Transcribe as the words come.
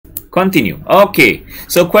Continue. Okay,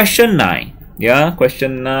 so question 9. Yeah,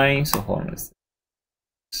 question 9. So hold on, let's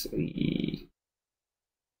see.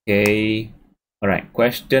 Okay, all right,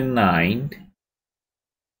 question 9.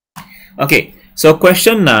 Okay, so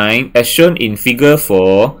question 9 as shown in figure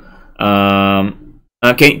 4.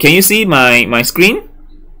 Can you see my screen?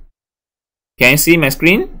 Can you see my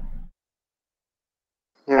screen?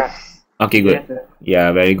 Yes. Okay, good.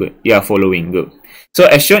 Yeah, very good. Yeah, following. Good. So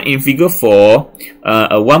as shown in figure 4,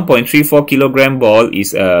 a 1.34 kilogram ball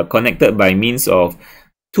is connected by means of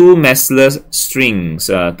two massless strings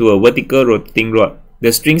to a vertical rotating rod.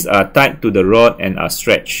 The strings are tied to the rod and are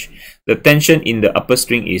stretched. The tension in the upper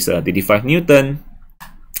string is 35 Newton.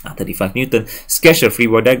 35 Newton. Sketch a free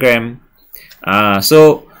ball diagram.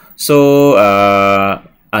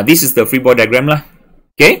 This is the free ball diagram lah.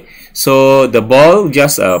 Okay, so the ball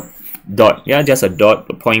just a dot, yeah, just a dot,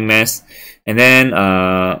 a point mass, and then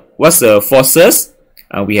what's the forces?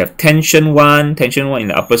 We have tension 1 in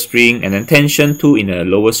the upper string, and then tension 2 in the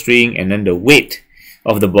lower string, and then the weight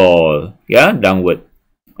of the ball, yeah, downward.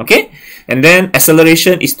 Okay, and then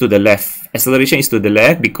acceleration is to the left. Acceleration is to the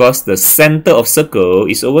left because the center of circle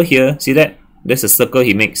is over here. See that? There's a circle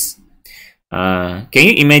he makes. Can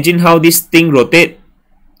you imagine how this thing rotate?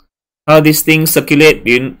 How this thing circulate?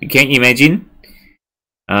 Can you imagine?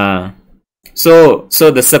 So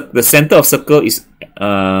the center of circle is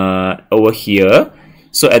over here.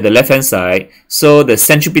 So at the left hand side. So the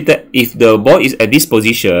centripetal, if the ball is at this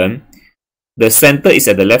position, the center is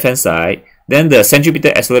at the left hand side. Then the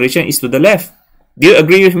centripetal acceleration is to the left. Do you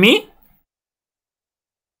agree with me?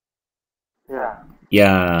 Yeah.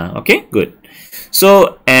 Yeah. Okay. Good.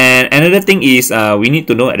 So and another thing is we need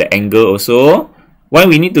to know the angle also. Why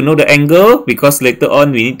we need to know the angle? Because later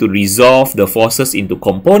on we need to resolve the forces into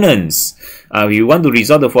components. We want to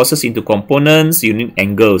resolve the forces into components. You need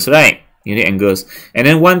angles, right? You need angles. And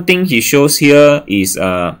then one thing he shows here is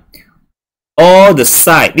all the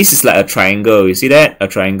side. This is like a triangle. You see that? A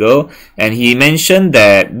triangle. And he mentioned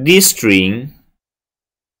that this string,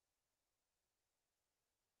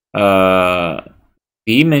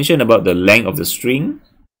 he mentioned about the length of the string.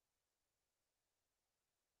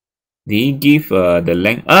 Did he give the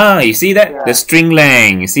length? You see that? Yeah. The string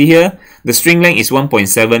length. You see here? The string length is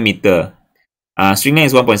 1.7 meter. String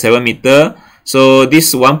length is 1.7 meter. So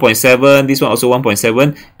this 1.7, this one also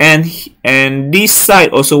 1.7, and this side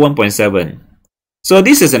also 1.7. So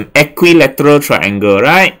this is an equilateral triangle,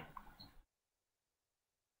 right?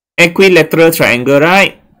 Equilateral triangle,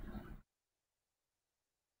 right?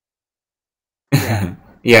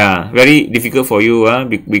 Yeah, very difficult for you,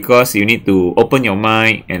 because you need to open your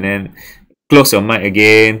mic and then close your mic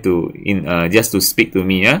again to just to speak to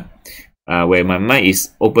me, where my mic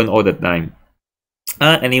is open all the time.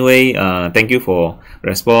 Anyway, thank you for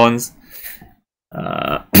response.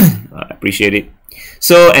 I appreciate it.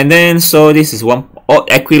 So this is one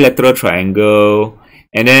equilateral triangle,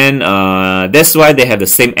 and then that's why they have the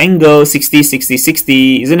same angle, 60, 60,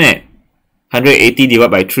 60, isn't it? 180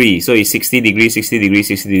 divided by 3, so it's 60 degrees, 60 degrees,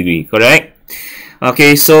 60 degrees, correct?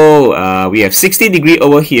 Okay, so we have 60 degree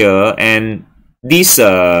over here, and this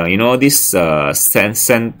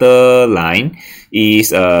center line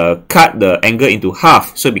is cut the angle into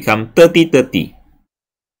half, so it becomes 30, 30.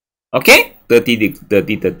 Okay, 30,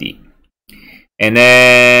 30, 30. And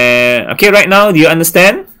then, okay, right now, do you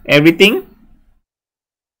understand everything?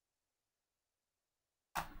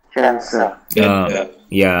 Yes, sir.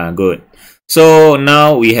 Yeah, good. So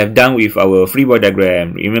now we have done with our free body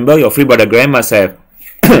diagram. Remember, your free body diagram must have,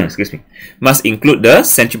 excuse me, must include the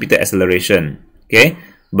centripetal acceleration. Okay,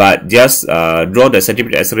 but just draw the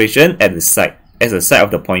centripetal acceleration at the side, as the side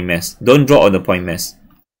of the point mass. Don't draw on the point mass.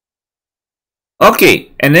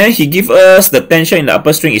 Okay, and then he gives us the tension in the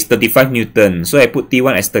upper string is 35 Newton. So I put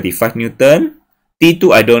T1 as 35 Newton.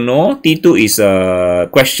 T2 I don't know. T2 is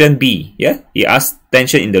question B. Yeah, he asked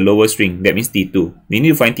tension in the lower string. That means T2. We need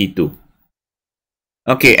to find T2.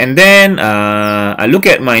 Okay, and then I look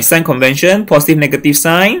at my sign convention, positive negative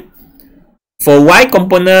sign. For y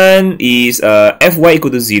component is Fy equal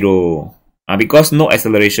to 0. Because no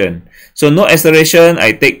acceleration. So no acceleration,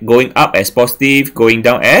 I take going up as positive, going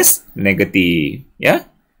down as negative. Yeah,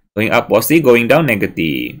 going up positive, going down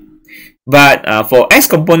negative. But for x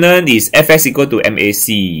component is Fx equal to MAC.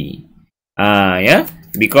 Yeah,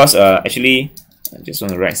 because actually, I just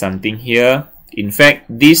want to write something here. In fact,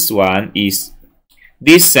 this one is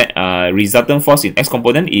this resultant force in x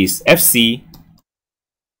component is Fc.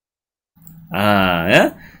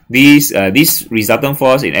 Yeah. This resultant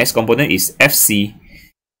force in x component is Fc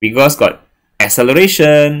because got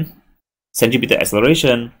acceleration, centripetal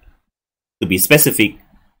acceleration to be specific.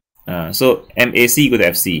 So MAC equal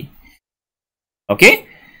to Fc. Okay,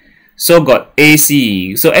 so got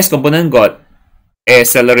AC. So S component got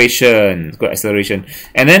acceleration,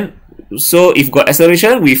 and then so if got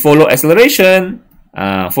acceleration, we follow acceleration.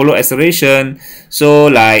 So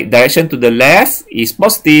like direction to the left is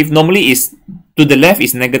positive. Normally is to the left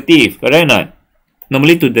is negative, correct or not?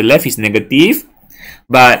 Normally to the left is negative,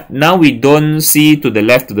 but now we don't see to the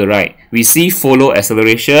left to the right. We see follow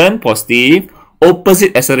acceleration positive,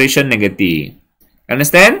 opposite acceleration negative.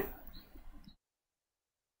 Understand?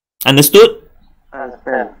 Understood?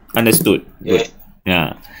 Understood. Good.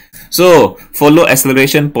 Yeah. So follow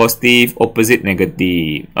acceleration positive, opposite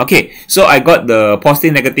negative. Okay, so I got the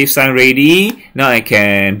positive negative sign ready. Now I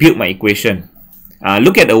can build my equation.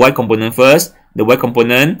 Look at the y component first. The y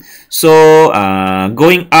component. So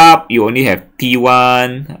going up, you only have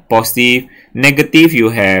T1 positive. Negative, you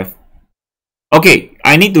have. Okay,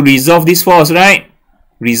 I need to resolve this force, right?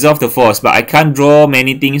 Resolve the force, but I can't draw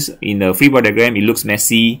many things in the free body diagram. It looks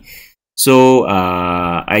messy. So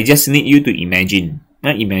I just need you to imagine.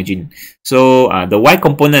 Imagine. So the y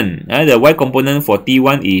component, for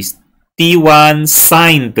T1 is T1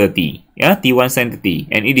 sine 30. Yeah, T1 sine 30,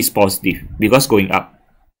 and it is positive because going up.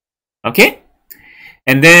 Okay.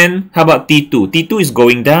 And then how about T2? T2 is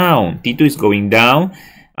going down. T2 is going down.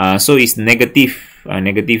 So it's negative.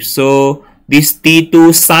 Negative. So this T2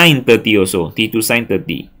 sine 30 also. T2 sine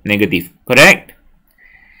 30. Negative. Correct?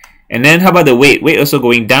 And then how about the weight? Weight also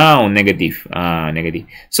going down. Negative. Negative.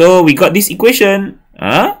 So we got this equation.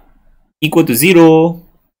 Equal to 0.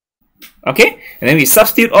 Okay. And then we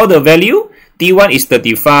substitute all the value. T1 is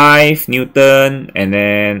 35 Newton. And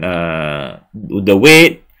then the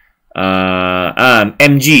weight.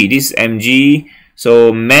 mg, this is mg,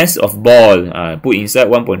 so mass of ball, put inside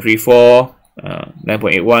 1.34,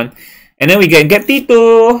 9.81, and then we can get T2,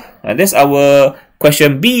 and that's our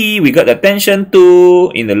question B. We got the tension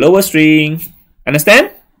 2 in the lower string.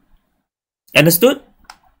 Understand? Understood?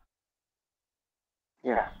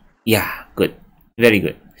 Yeah, good, very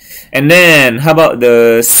good. And then how about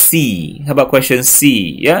the C? How about question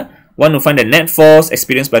C? Yeah, want to find the net force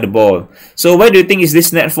experienced by the ball. So where do you think is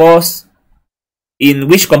this net force? In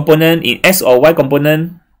which component? In X or Y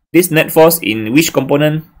component? This net force in which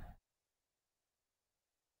component?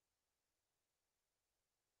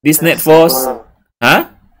 This net force?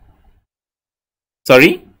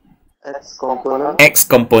 Sorry? X component. X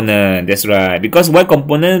component, that's right. Because Y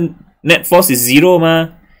component net force is 0 ma.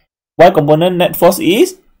 Y component net force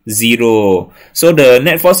is 0. So the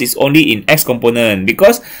net force is only in X component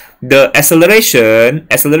because the acceleration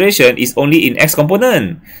is only in X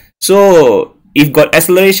component. So if got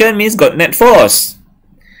acceleration means got net force.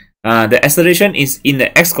 The acceleration is in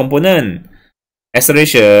the X component.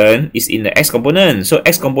 Acceleration is in the X component. So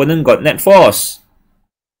X component got net force.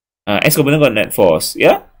 X component got net force.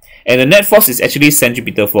 Yeah. And the net force is actually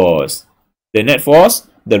centripetal force. The net force,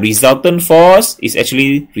 the resultant force is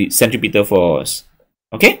actually centripetal force.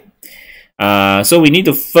 Okay. So we need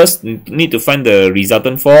to first find the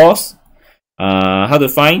resultant force. How to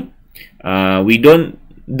find? We don't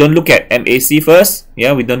look at MAC first.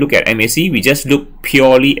 Yeah, we don't look at MAC. We just look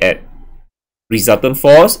purely at resultant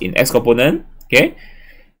force in X component. Okay,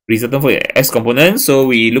 resultant force in X component. So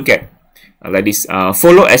we look at like this.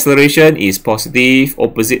 Follow acceleration is positive,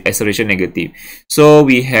 opposite acceleration negative. So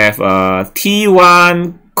we have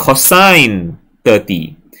T1 cosine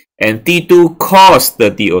 30 and T2 cos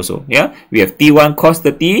 30 also. Yeah, we have T1 cos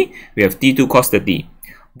 30, we have T2 cos 30.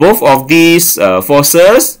 Both of these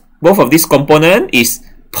forces, both of this component is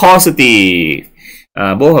positive.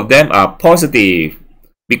 Both of them are positive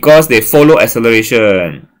because they follow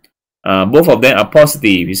acceleration. Both of them are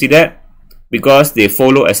positive. You see that? Because they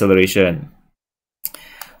follow acceleration.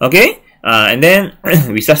 Okay, and then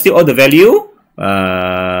we substitute all the value.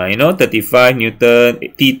 35 Newton.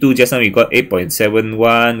 T2 just now we got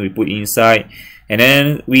 8.71. We put inside, and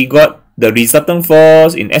then we got the resultant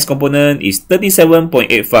force in S component is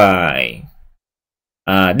 37.85.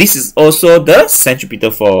 This is also the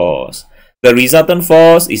centripetal force. The resultant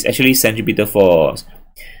force is actually centripetal force.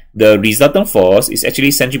 The resultant force is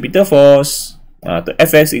actually centripetal force. To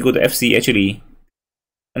Fx equal to Fc actually.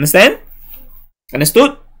 Understand?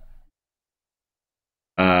 Understood?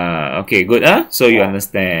 Okay, good. So you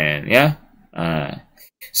understand, yeah.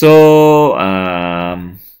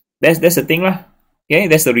 That's the thing lah. Okay,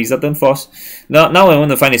 that's the resultant force. Now I want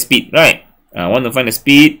to find the speed, right? I want to find the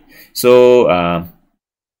speed. So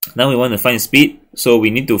now we want to find speed. So we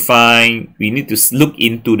need to look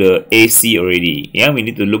into the AC already. Yeah, we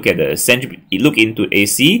need to look at the look into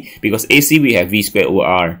AC, because AC we have V squared over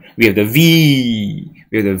R. We have the V.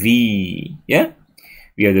 Yeah,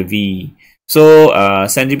 we have the V. So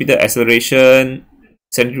centripetal acceleration,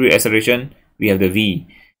 we have the V.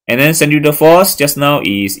 And then centripetal force just now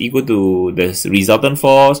is equal to the resultant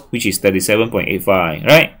force, which is 37.85,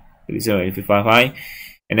 right? 37.85.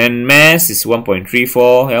 And then mass is 1.34,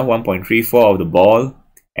 yeah, 1.34 of the ball.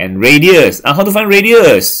 And radius, how to find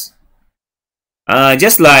radius?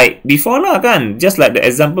 Just like before lah kan, just like the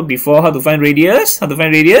example before, how to find radius?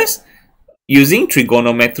 Using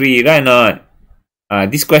trigonometry, right or not?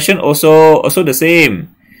 This question also the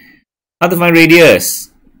same. How to find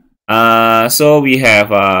radius? So we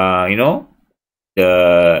have you know,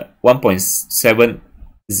 the 1.70,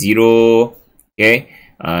 okay,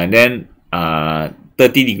 and then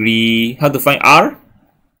 30 degree. How to find R?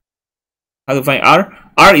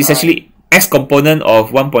 R is actually x component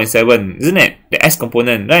of 1.7, isn't it? The x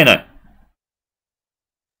component, right or not?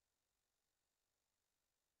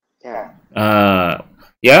 Yeah.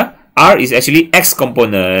 Yeah. R is actually x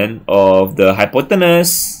component of the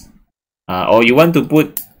hypotenuse. Or you want to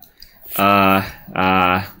put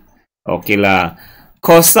okay lah,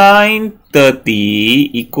 cosine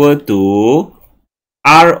 30 equal to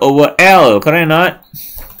R over L, correct or not?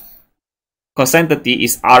 Cosine 30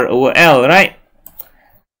 is R over L, right?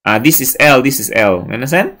 This is L,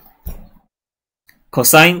 understand?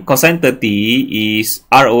 Cosine 30 is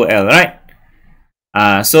R over L, right?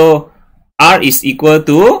 So R is equal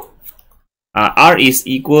to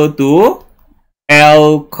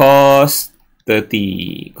L cos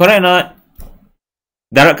 30, correct or not?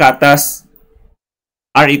 Darat ke atas,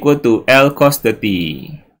 R equal to L cos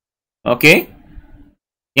 30. Okay?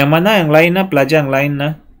 Yang mana yang lain lah, pelajar yang lain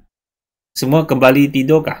lah? Semua kembali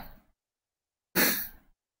tidur kah?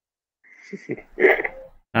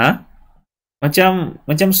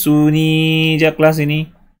 Macam sunyi je kelas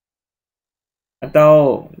ini?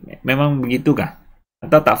 Atau memang begitu kah?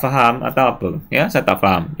 Atau tak faham atau apa? Ya, saya tak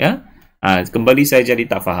faham, ya. Kembali saya jadi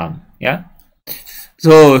tak faham, ya.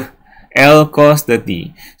 So L cos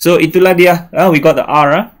 30. So itulah dia. We got the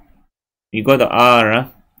R. We got the R.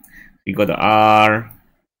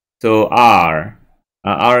 So R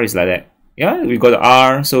is like that. Yeah, we got the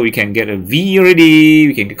R, so we can get a V already.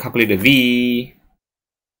 We can calculate the V.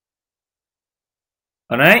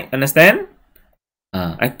 Alright, understand?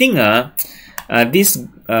 I think this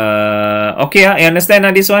okay. I understand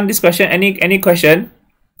this one. This question. Any question?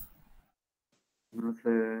 No,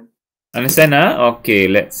 sir. Understand?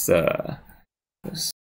 Okay, let's